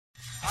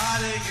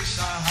Hare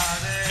Krishna,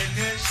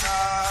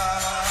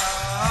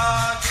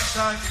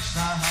 Krishna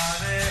Krishna,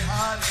 Hare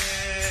Hare,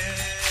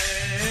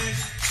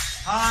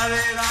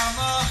 Hare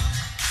Rama,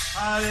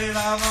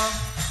 Rama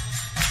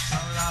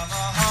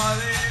Rama,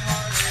 Hare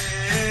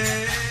Hare.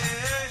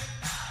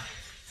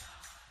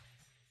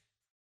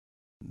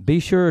 Be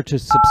sure to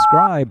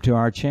subscribe to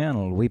our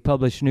channel. We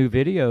publish new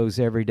videos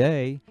every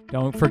day.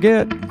 Don't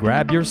forget,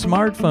 grab your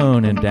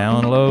smartphone and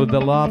download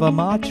the Lava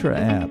Matra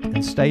app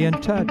and stay in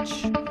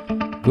touch.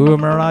 Guru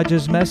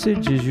Maharaj's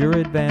message is your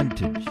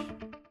advantage.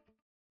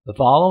 The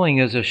following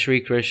is a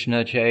Sri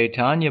Krishna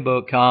Caitanya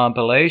book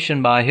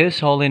compilation by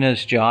His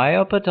Holiness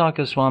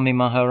Jayapataka Swami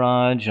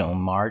Maharaj on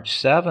March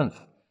 7th,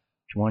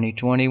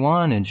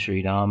 2021 in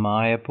Sri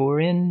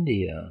Mayapur,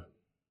 India.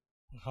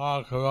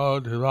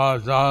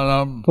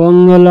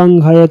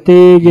 Pongalang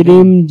hayate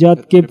girim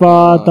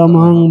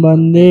jatkipatamhang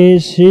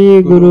bande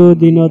Shri Guru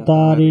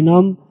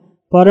Dinotarinam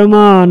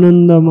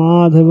Paramananda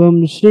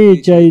Madhavam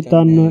Shri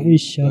Caitanya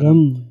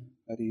Ishwaram.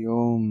 Hari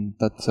Om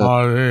Tat Sat.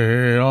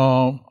 Hari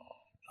Om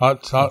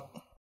Tat Sat.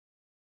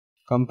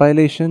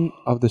 Compilation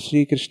of the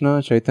Sri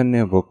Krishna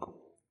Caitanya book.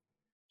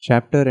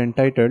 Chapter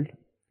entitled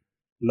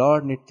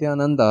Lord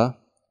Nityānanda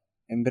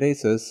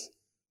Embraces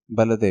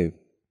Baladeva.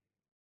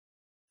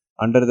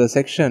 Under the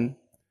section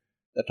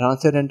The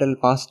Transcendental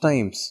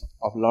Pastimes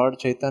of Lord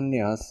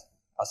Chaitanya's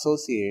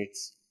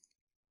Associates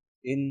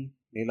in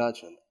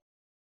Nilachal.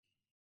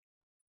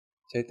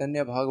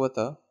 Chaitanya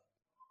Bhagavata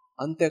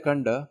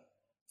Antyakanda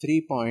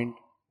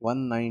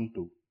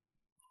 3.192.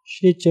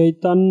 Shri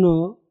Caitanya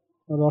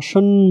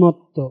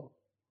Rasanmatta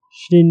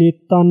Shri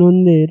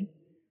Nityānanদের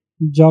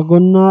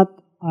Jagannath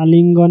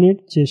আলিঙ্গনের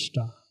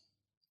চেষ্টা।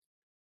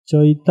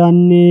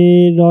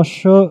 চৈতন্যের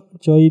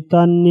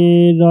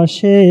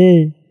রসে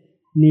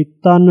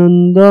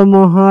নিত্যানন্দ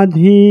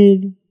মহাধীর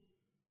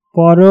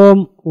পরম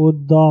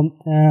উদ্যম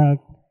এক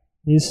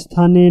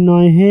স্থানে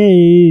নহে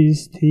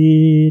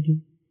স্থির।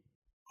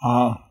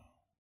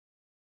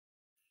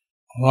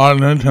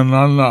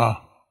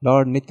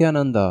 Lord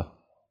Nityānanda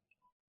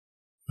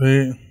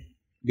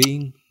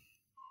being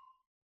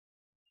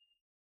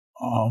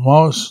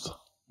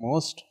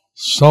most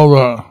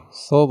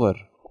sober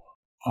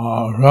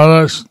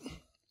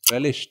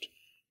relished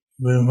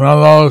the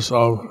mellows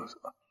of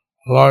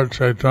Lord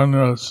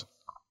Chaitanya's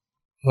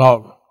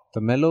love.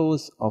 The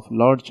mellows of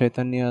Lord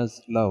Chaitanya's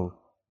love.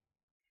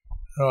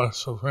 He was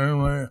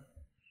supremely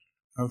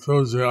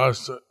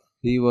enthusiastic.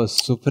 He was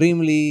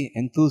supremely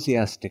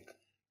enthusiastic.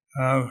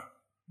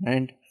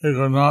 And he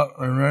could not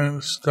remain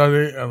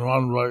steady in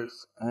one place.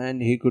 And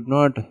he could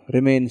not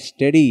remain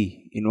steady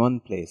in one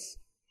place.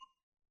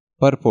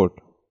 Purport.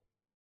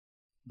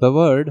 The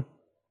word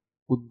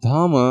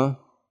Uddhama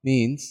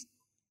means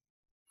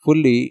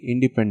fully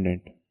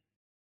independent.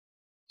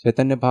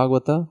 Chaitanya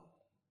Bhagavata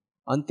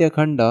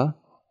Antyakhanda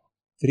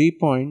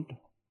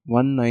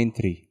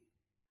 3.193.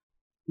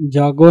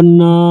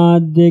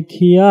 Jagannath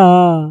দেখিয়া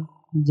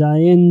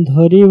যায়েন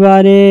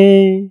ধরিবারে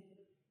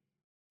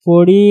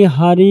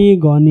পরিহারি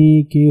গণে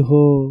কেহ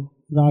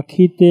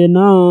রাখিতে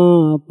না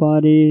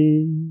পারে।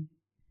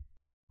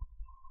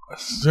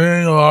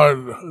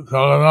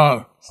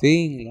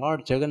 Seeing Lord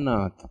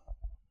Jagannath,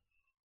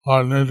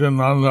 Lord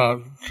Nityānanda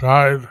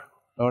tried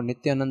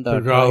to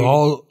grab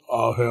hold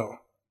of him.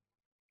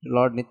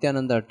 Lord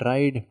Nityānanda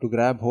tried to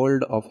grab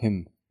hold of him.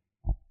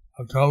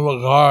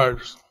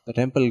 The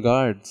temple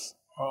guards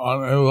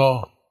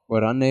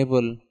were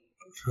unable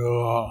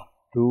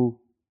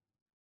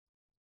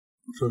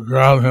to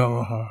grab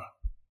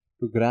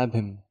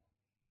him,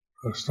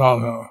 to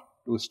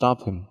stop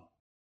him.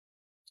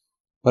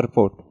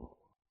 Purport.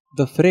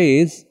 The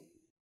phrase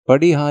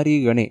Padihari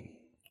Gane,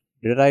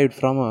 derived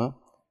from a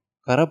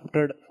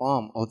corrupted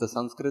form of the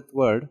Sanskrit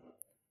word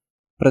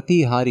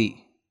Pratihari,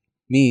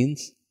 means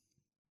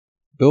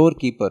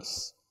doorkeepers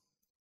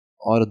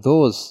or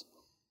those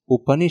who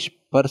punish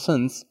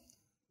persons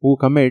who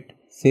commit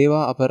seva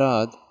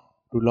aparadh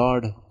to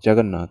Lord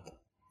Jagannath.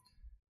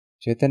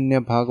 Chaitanya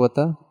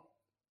Bhagavata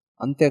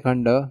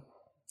Antyakhanda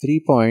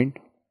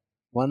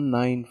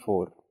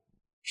 3.194.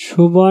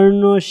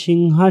 সুবর্ণ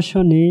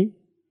সিংহাসনে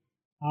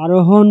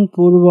আরোহণ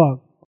পূর্বক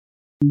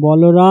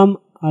বলরাম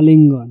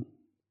আলিঙ্গন।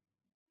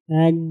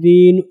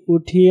 একদিন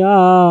উঠিয়া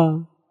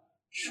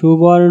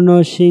সুবর্ণ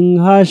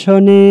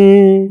সিংহাসনে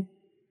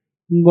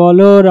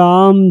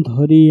বলরাম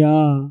ধরিয়া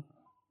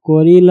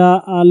করিলা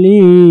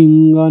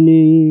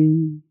আলিঙ্গনে।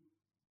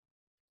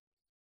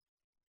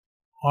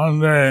 One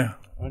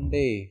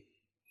day,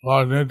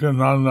 Lord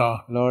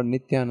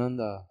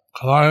Nityānanda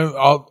climbed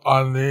up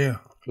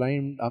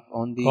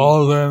on the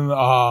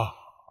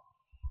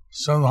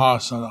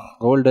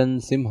golden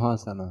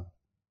simhasana,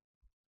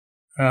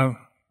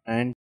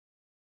 and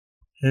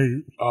he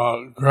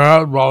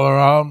grabbed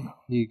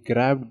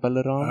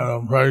Balaram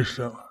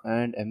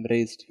and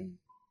embraced him.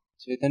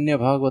 Chaitanya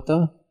Bhagavata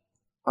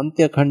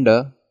Antyakhanda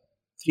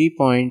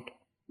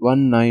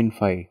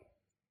 3.195.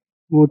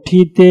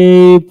 উঠিতে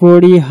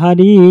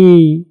পরিহারি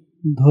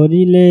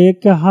ধরিলে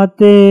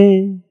হাতে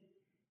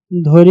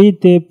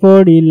ধরিতে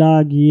পড়ি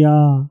লাগিয়া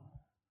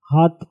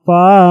হাত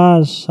পা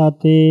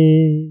সাথে।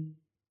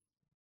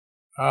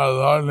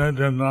 Lord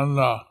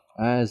Nityānanda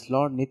As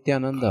Lord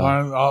Nityānanda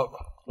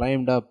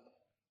climbed up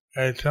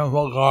a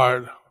temple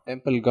guard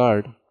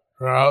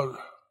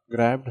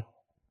grabbed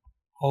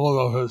hold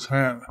of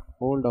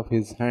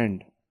his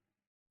hand.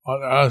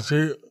 But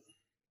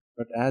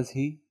as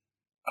he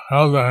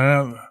held the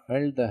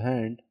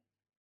hand,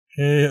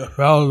 he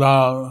fell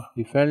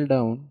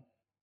down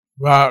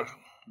back.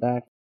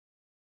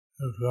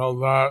 He fell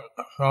back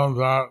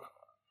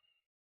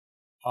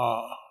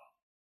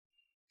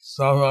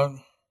 7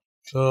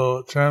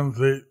 to 10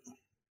 feet.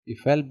 He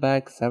fell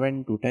back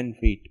 7 to 10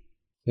 feet.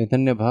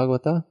 Caitanya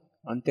Bhagavata,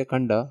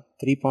 Antyakanda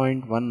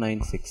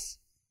 3.196.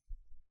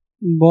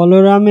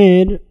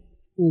 বলরামের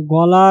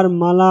গলার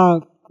মালা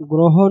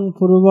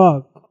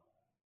গ্রহণপূর্বক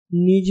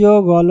নিজ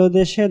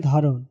গলদেশে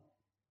ধারণ।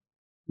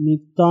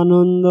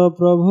 নিত্যানন্দ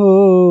প্রভু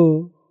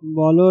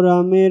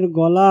বলরামের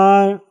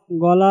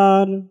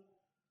গলার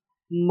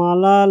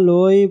মালা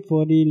লই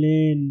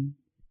পরিলেন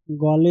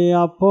গলে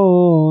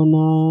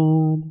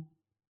আপনার।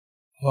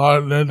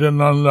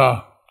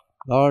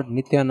 Lord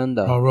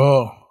Nityānanda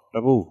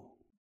Prabhu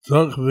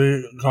took the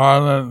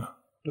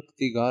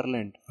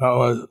garland that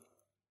was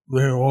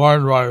being worn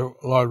by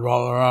Lord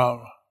Balaram.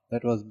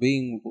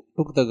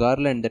 Took the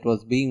garland that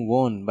was being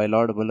worn by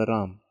Lord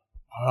Balaram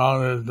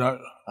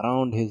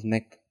around his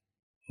neck.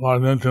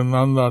 Lord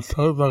Nityānanda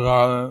took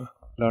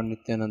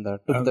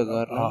the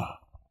garland.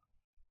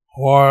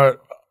 Wore it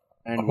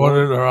and put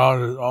it around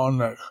his own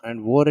neck. And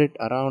wore it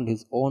around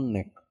his own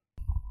neck.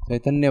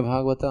 Caitanya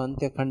Bhagavata,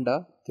 Antyakanda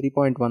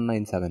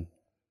 3.197.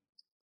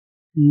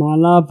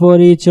 মালা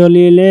পরি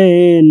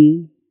চলিলেন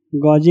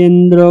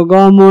গজেন্দ্র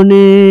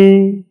গমনে,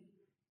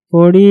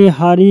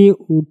 পরিহারি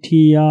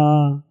উঠিয়া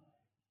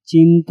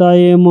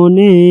চিন্তায়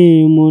মনে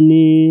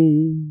মনে।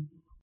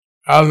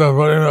 After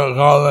putting the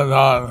garland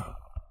on,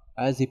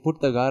 as he put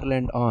the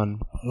garland on,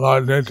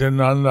 Lord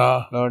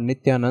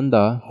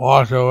Nityānanda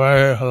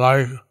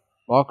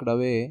walked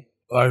away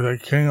like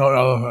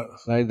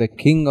the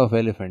king of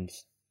elephants.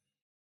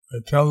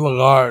 The temple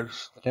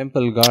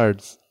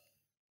guards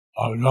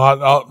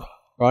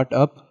got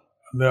up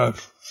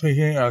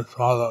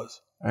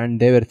and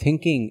they were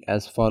thinking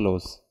as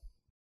follows.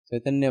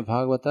 Caitanya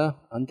Bhagavata,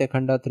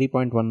 Antyakanda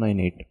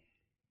 3.198.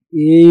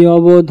 এই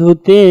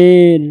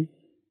অবধূতের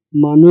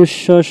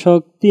মনুষ্য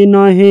শক্তি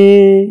নহে,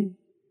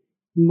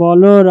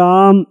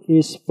 বলরাম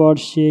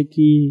স্পর্শে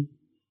কি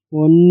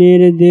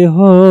অন্যের দেহ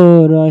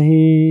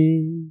রহে।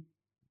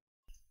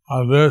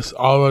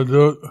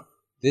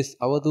 This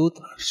avadut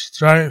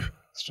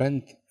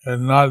strength is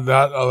not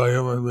that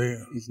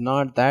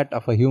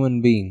of a human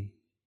being.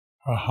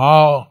 For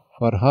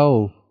how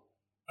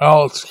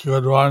else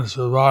would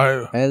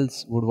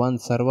one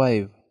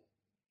survive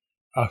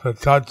after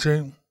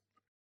touching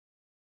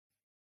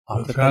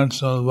the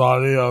transcendental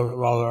body of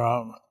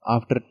Balaram?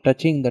 After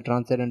touching the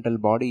transcendental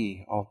body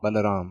of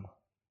Balaram.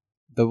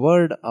 The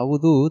word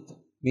avadut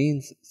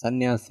means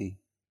sannyasi.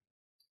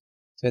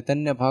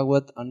 Caitanya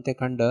Bhagavat,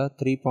 Antyakanda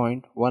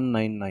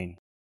 3.199.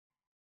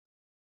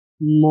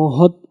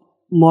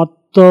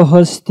 মত্ত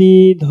হস্তি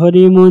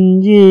ধরি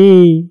মুঞ্জি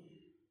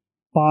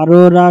পার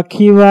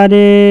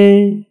রাখিবারে,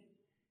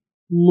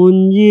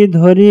 মুঞ্জি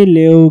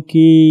ধরিলেও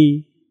কি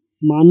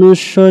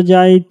মানুষ্য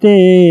যাইতে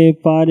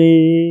পারে।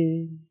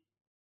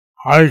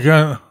 I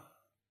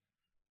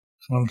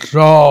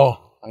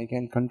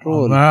can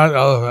control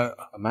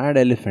a mad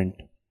elephant.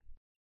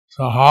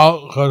 So how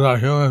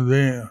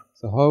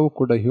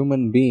could a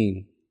human being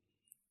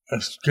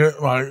escape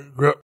my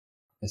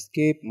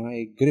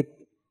grip?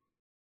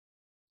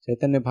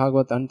 Caitanya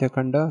Bhagavat,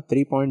 Antyakanda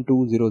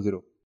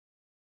 3.200.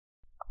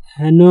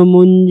 হেন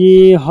মুঞ্জি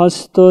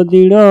হস্ত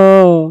দৃঢ়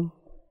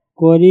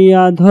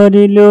করিয়া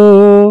ধরিল,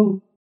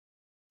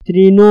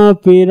 তৃণ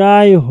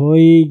পীড়ায়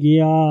হই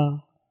গিয়া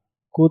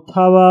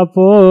কোথাবা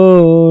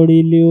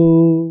পড়িল।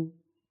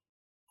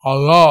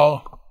 Although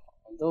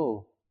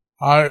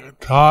I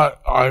thought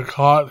I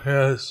caught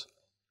his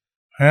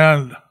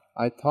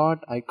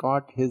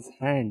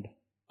hand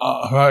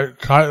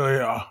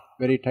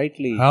very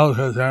tightly, held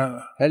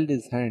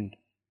his hand.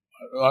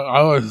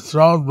 I was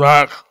thrown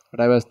back,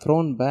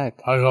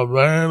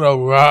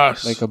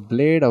 like a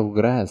blade of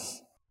grass.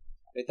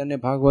 Caitanya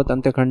Bhagavat,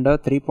 Antyakanda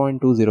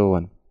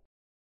 3.201.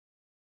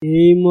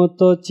 এই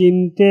মতো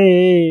চিন্তে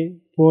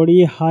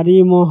পরিহারি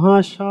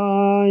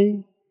মহাশয়,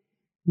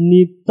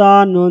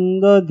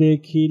 নিত্যানন্দ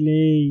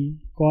দেখিলেই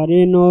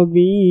করেন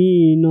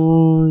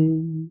বিনয়।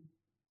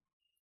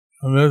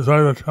 In this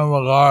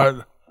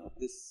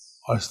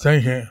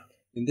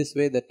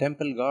way the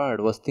temple guard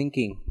was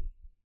thinking.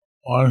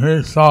 When he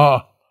saw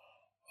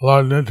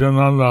Lord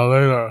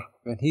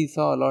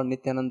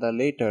Nityānanda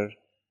later,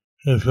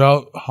 he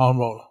felt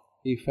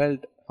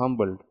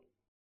humbled.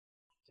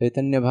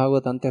 Caitanya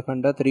Bhagavat,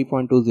 Antyakanda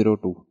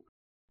 3.202.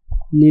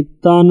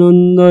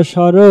 Nityananda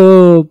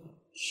স্বরূপ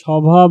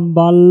স্বভাব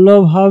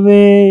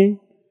বাল্যভাবে,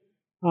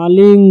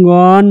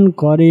 আলিঙ্গন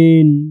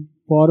করেন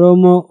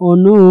পরম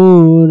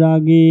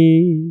অনুরাগে।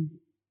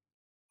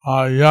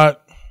 Yet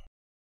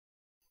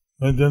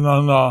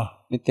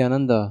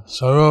Nityānanda,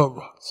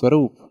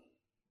 Swarup,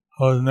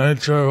 whose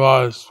nature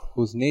was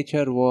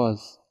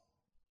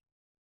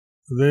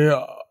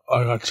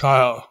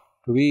to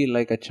be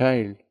like a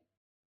child,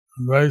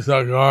 embrace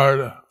that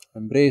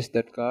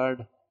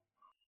God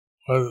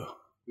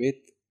with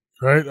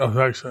great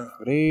affection.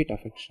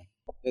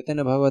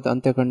 Caitanya Bhagavat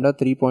Antyakanda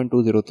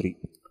 3.203.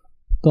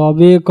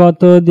 তবে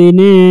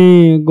কতদিনে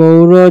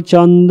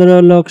গৌরচন্দ্র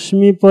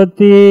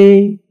লক্ষ্মীপতি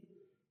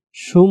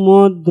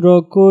সমুদ্র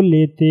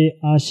কোলেতে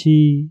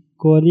আসি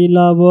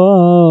করিলা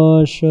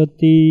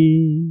বসতি।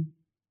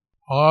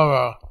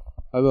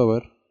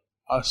 However,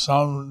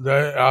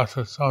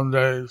 after some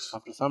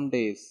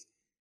days,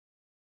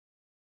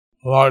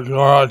 Lord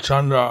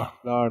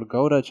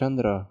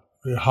Gaurachandra,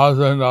 the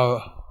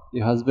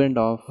husband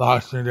of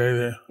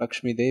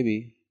Lakshmi Devi,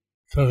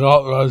 took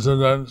up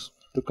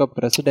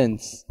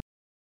residence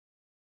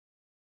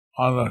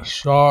on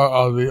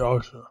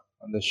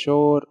the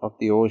shore of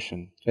the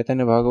ocean.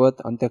 Caitanya Bhagavat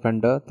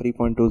Antyakanda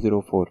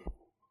 3.204.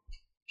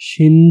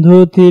 সিন্ধু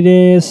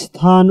তীরে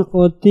স্থান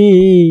অতি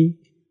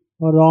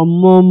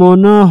রম্য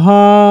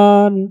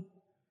মনোহর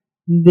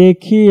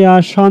দেখিয়া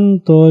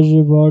সন্তোষ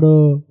বড়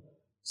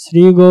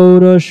শ্রী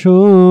গৌর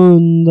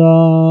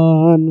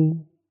সুন্দর।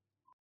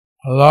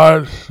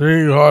 Lord Sri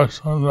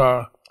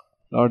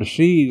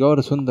Gaur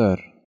Sundar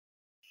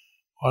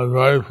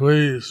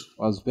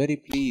was very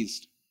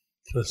pleased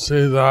to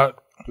see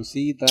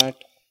that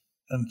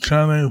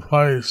enchanting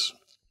place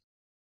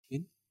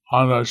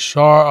on the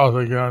shore of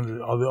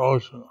the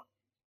ocean.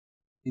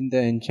 In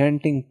the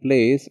enchanting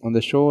place on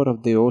the shore of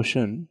the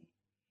ocean,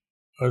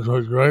 which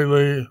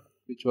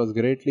was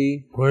greatly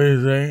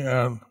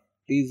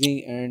pleasing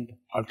and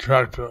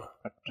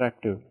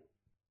attractive.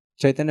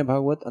 Caitanya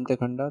Bhagavat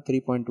Antyakanda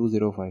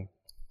 3.205.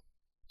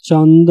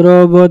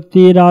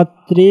 Chandrabati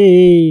রাত্রি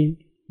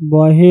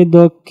বহে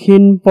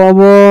দক্ষিণ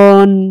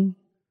পবন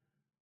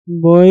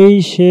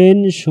বৈশেন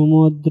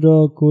সমুদ্র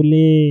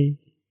কূলে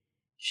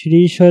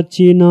Shri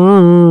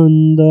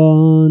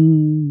Sachinandan.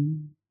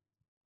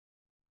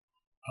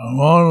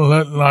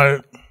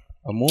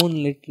 A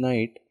moonlit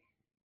night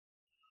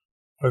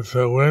with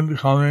the wind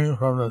coming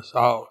from the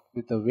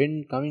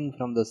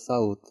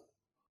south,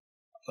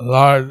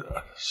 Lord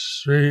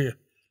Sri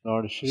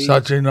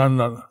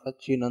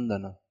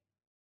Sachinandana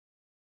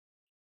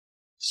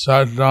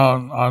sat down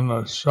on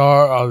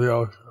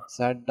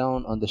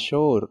the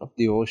shore of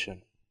the ocean.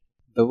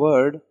 The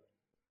word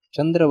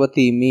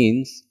Chandravati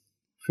means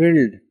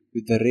filled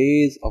with the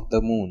rays of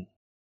the moon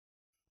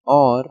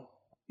or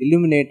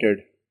illuminated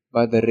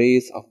by the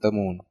rays of the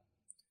moon.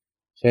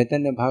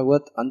 Caitanya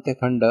Bhagavat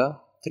Antyakanda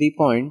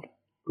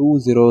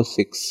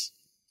 3.206.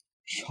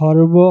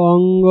 সর্ব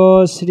অঙ্গ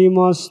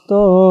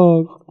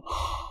শ্রীমস্তক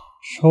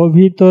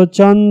শোভিত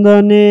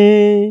চন্দনে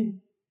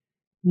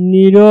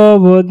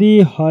নিরবধি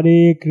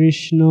হরে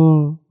কৃষ্ণ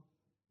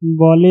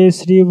বলে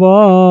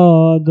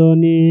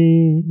শ্রীবদনে।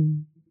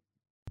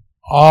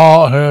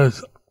 All his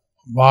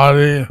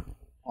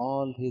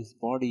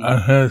body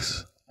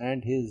and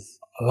his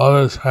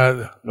lotus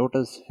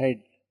head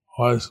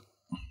was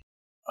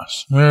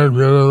smeared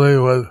beautifully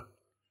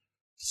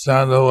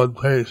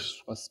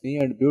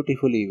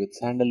with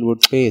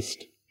sandalwood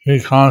paste. He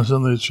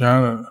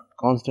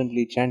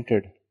constantly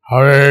chanted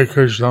Hare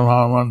Krishna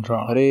Mahamantra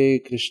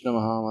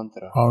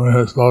from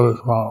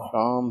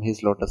his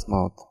lotus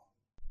mouth.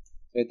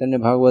 Caitanya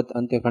Bhagavat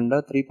Antyakanda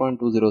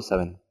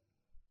 3.207.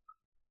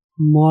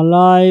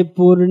 মলায়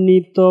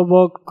পূর্ণিত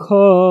বক্ষ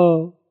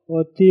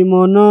অতি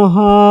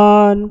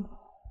মনোহর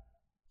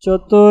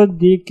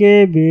চতুর্দিকে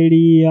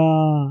বেড়িয়া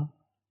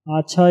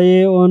আছায়ে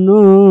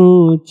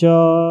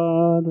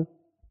অনুচর।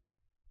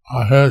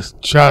 His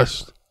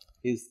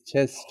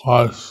chest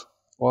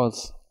was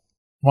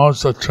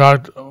most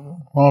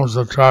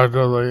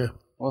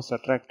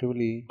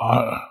attractively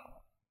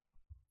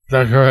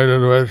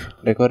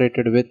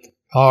decorated with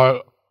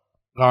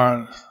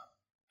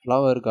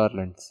flower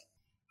garlands.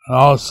 On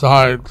all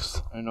sides,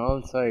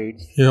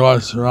 he was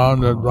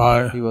surrounded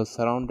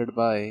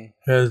by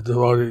his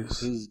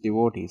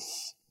devotees.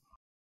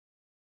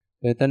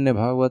 Caitanya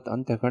Bhagavat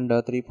Antyakanda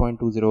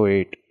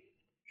 3.208.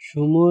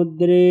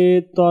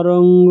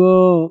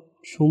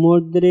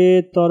 সমুদ্রে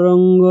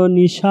তরঙ্গ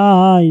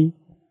নিশায়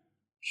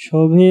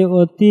শোভে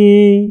অতি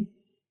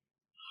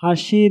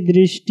হাসি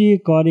দৃষ্টি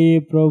করে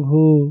প্রভু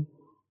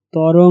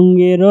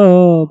তরঙ্গের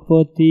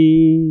পতি।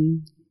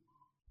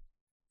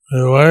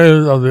 The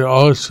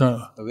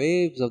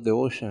waves of the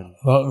ocean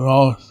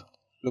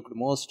looked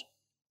most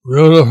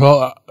beautiful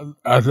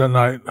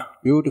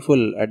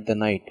at the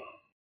night.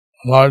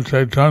 Lord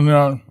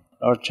Caitanya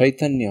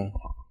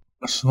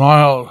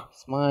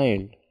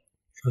smiled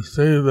to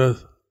see the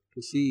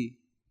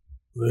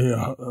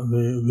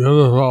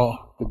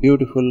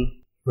beautiful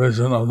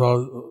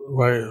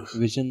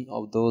vision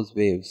of those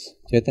waves.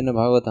 Caitanya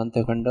Bhagavat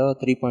Antyakanda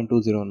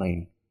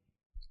 3.209.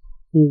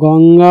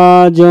 Ganga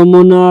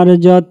যমুনার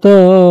যত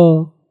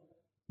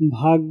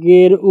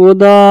ভাগ্যের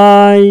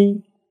উদয়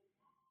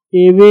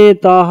এবে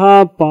তাহা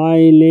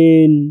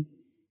পাইলেন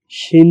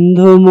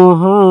সিন্ধু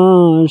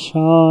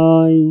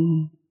মহাশয়।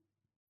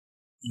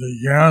 The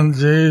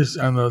Ganges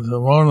and the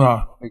Yamuna,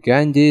 The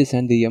Ganges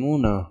and the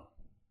Yamuna,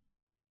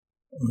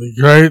 the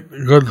great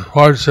good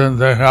fortune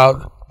they have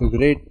the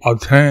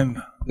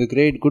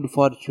great good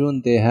fortune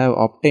they have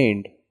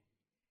obtained.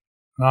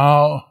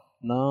 Now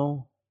Now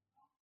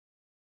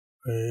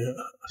the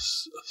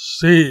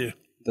sea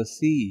the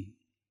sea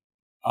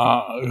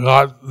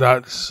got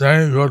that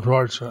same good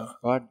fortune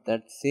got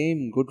that same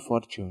good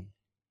fortune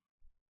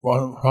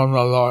from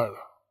the Lord.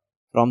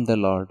 from the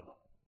Lord.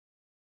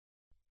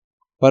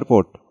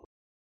 Purport: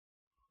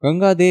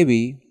 Ganga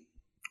Devi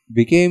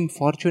became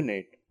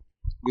fortunate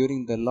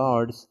during the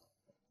Lord's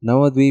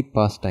Navadvip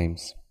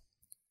pastimes.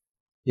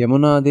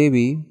 Yamuna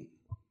Devi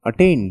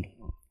attained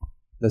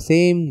the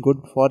same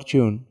good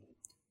fortune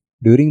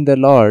during the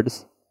Lord's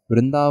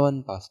Vrindavan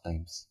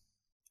pastimes.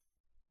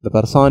 The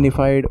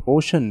personified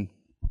ocean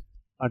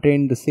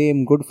attained the same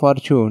good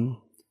fortune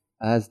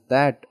as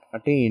that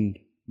attained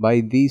by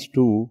these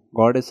two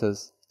goddesses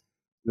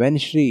when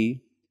Sri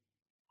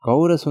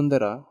Gaura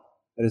Sundara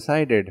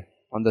resided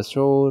on the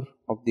shore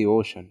of the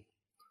ocean.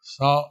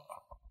 So,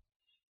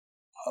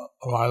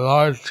 my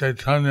Lord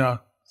Caitanya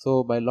So,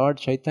 by Lord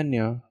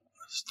Caitanya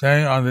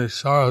staying on the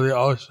shore of the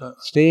ocean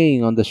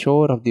staying on the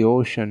shore of the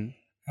ocean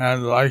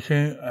and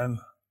liking and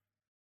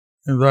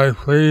very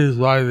pleased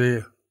by the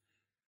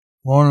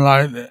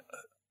moonlight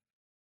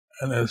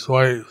and its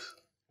waves.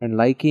 and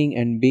liking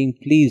and being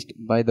pleased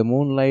by the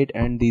moonlight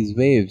and these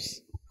waves.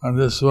 And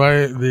this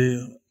way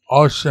the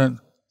ocean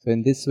So,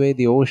 in this way,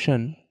 the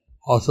ocean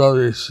also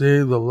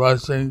received the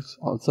blessings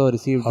also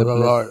received of the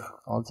Lord.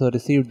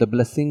 the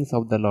blessings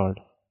of the Lord.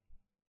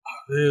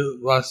 These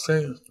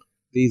blessings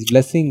These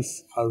blessings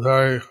are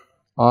very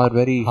are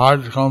very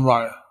hard to come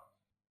by.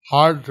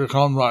 Hard to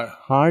come by.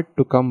 hard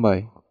to come by,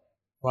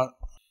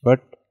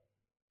 but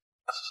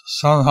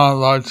Somehow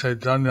Lord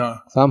Caitanya,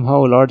 somehow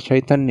Lord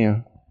Caitanya,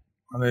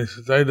 when he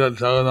stayed at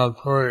Jagannath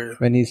Puri,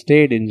 when he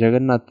stayed in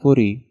Jagannath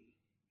Puri,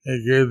 he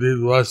gave these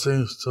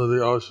blessings to the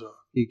ocean.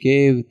 he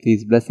gave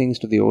these blessings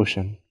to the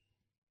ocean.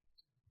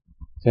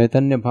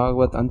 Chaitanya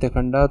Bhagavat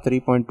Antyakanda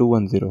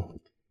 3.210.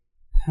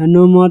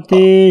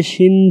 হেনমতে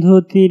সিন্ধু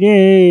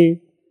তীরে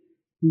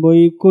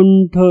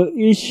বৈকুণ্ঠ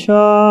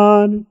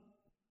ঈশ্বর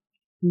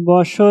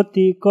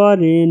বসতি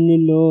করেন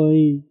লই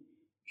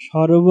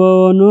সর্ব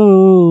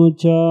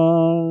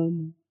অনুচর।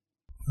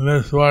 In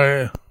this way,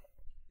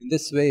 In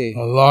this way,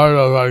 the Lord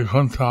of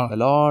Vaikuntha, the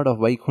Lord of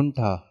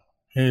Vaikuntha,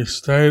 he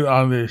stayed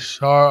on the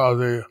shore of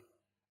the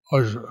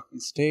ocean, he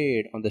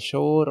stayed on the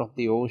shore of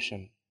the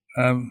ocean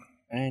and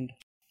and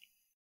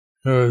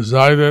he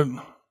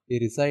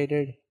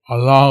resided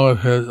along with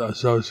his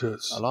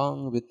associates.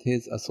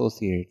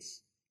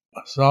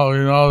 So we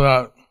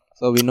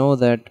know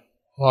that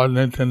Lord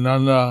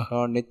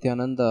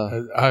Nityānanda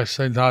is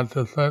actually not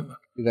different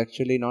is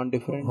actually not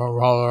different from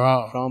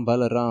Balaram. from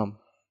Balaram.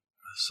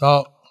 So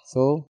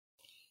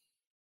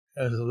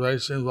his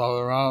embracing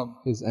Balaram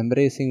his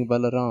embracing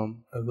Balaram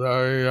is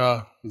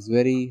is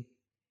very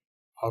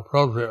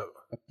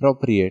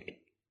appropriate.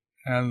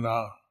 And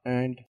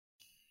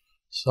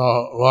so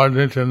Lord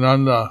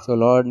Nityānanda,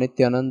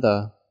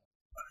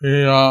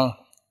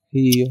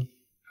 he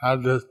had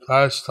this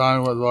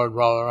pastime with Lord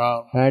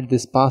Balaram,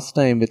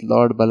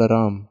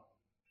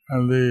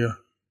 and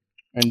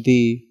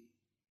the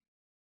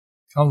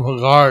temple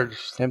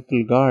guards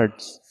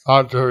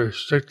thought to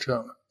restrict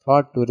him,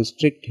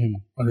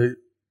 but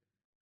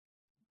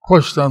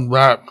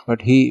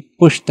he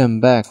pushed them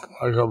back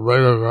like a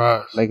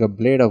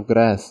blade of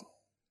grass.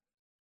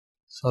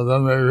 So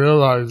then they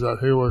realized that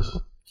he was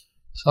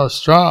so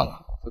strong.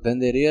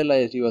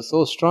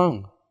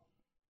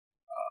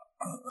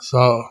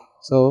 So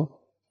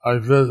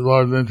like this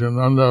Lord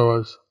Nityānanda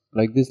was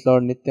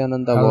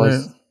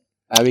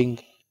having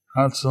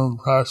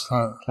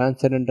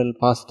transcendental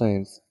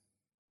pastimes.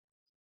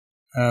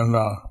 And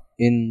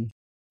in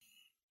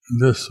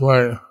this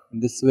way,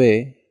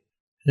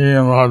 he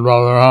and Lord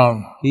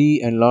Balaram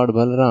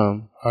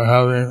are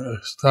having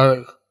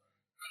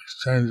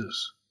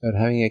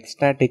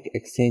ecstatic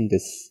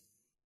exchanges.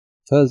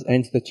 Thus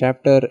ends the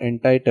chapter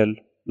entitled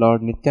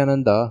Lord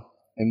Nityānanda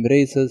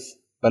Embraces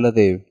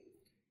Baladeva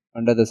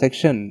under the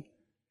section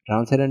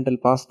Transcendental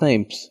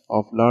Pastimes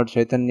of Lord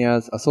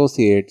Chaitanya's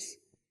Associates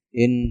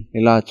in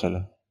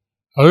Nilachala.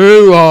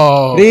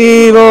 Haribo!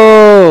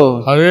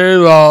 Haribo!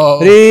 Haribo!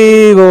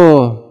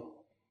 Haribo!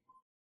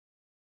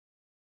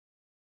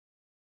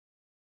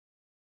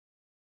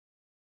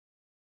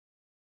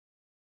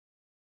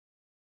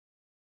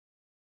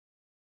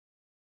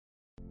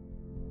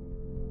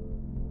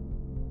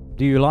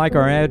 Do you like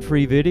our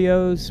ad-free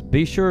videos?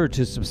 Be sure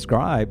to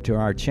subscribe to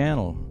our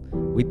channel.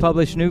 We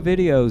publish new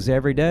videos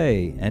every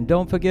day, and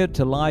don't forget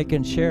to like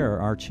and share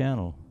our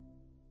channel.